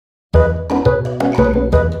Hello,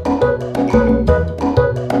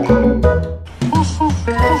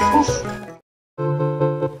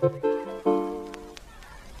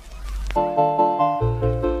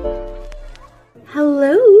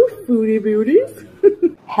 foodie beauties.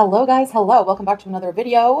 Hello guys, hello. Welcome back to another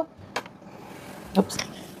video. Oops.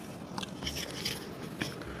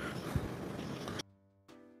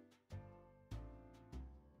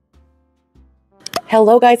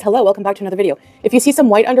 Hello guys, hello. Welcome back to another video. If you see some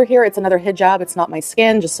white under here, it's another hijab. It's not my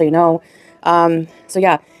skin, just so you know. So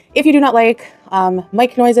yeah, if you do not like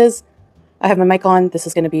mic noises, I have my mic on. This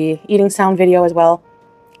is going to be eating sound video as well.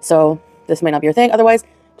 So this might not be your thing. Otherwise,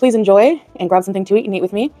 please enjoy and grab something to eat and eat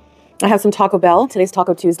with me. I have some Taco Bell. Today's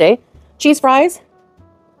Taco Tuesday. Cheese fries,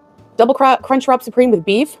 double crunch wrap supreme with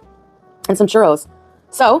beef, and some churros.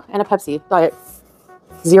 So, and a Pepsi. Diet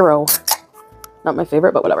Zero. Not my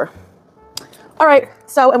favorite, but whatever. All right,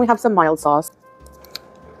 so, and we have some mild sauce.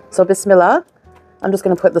 So, bismillah. I'm just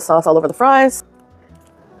going to put the sauce all over the fries.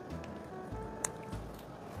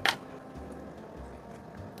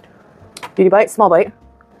 Beauty bite, small bite.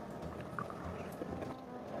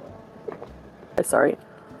 Sorry.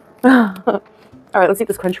 All right, let's eat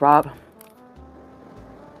this crunch wrap.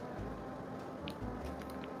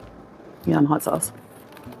 Yum, hot sauce.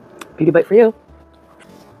 Beauty bite for you.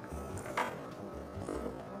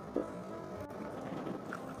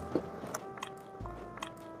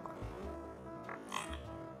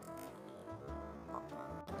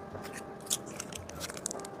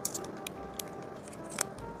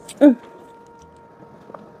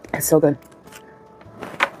 It's so good.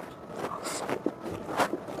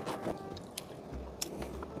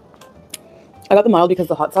 I got the mild because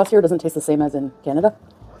the hot sauce here doesn't taste the same as in Canada.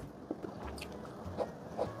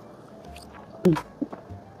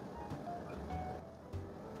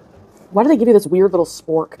 Why do they give you this weird little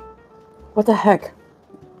spork? What the heck?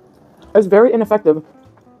 It's very ineffective.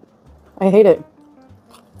 I hate it.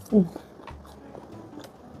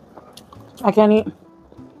 I can't eat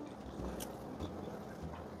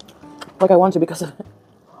like I want to because of it.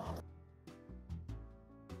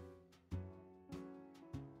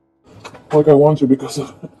 Like I want to because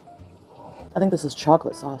of it. I think this is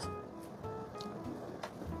chocolate sauce.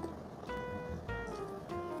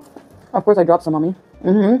 Of course I dropped some on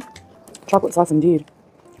me. Chocolate sauce indeed.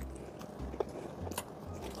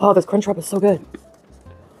 Oh, this crunch wrap is so good.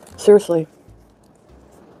 Seriously.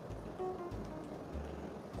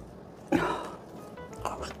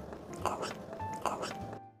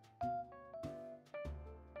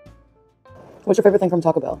 What's your favorite thing from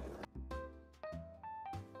Taco Bell?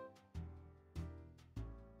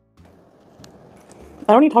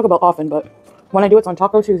 I don't eat Taco Bell often, but when I do, it's on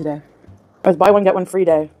Taco Tuesday. It's buy one, get one free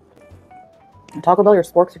day. Taco Bell, your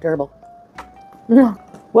sporks are terrible.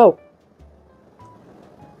 Whoa.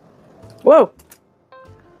 Whoa.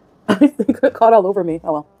 I think it caught all over me.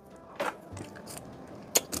 Oh well.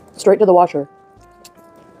 Straight to the washer.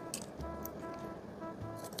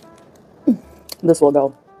 This will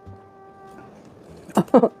go.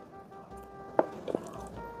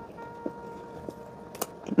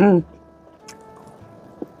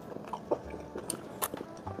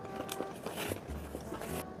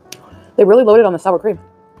 They really loaded on the sour cream.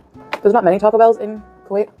 There's not many Taco Bells in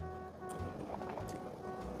Kuwait.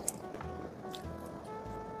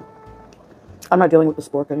 I'm not dealing with the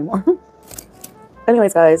spork anymore.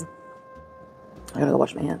 Anyways, guys, I gotta go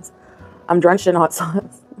wash my hands. I'm drenched in hot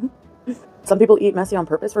sauce. Some people eat messy on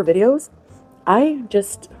purpose for videos. I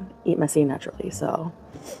just eat messy naturally, so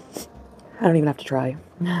I don't even have to try.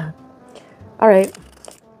 All right.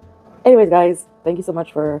 Anyways, guys, thank you so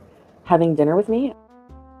much for having dinner with me.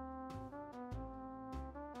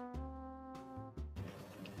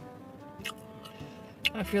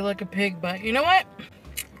 I feel like a pig, but you know what?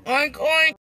 Oink, oink.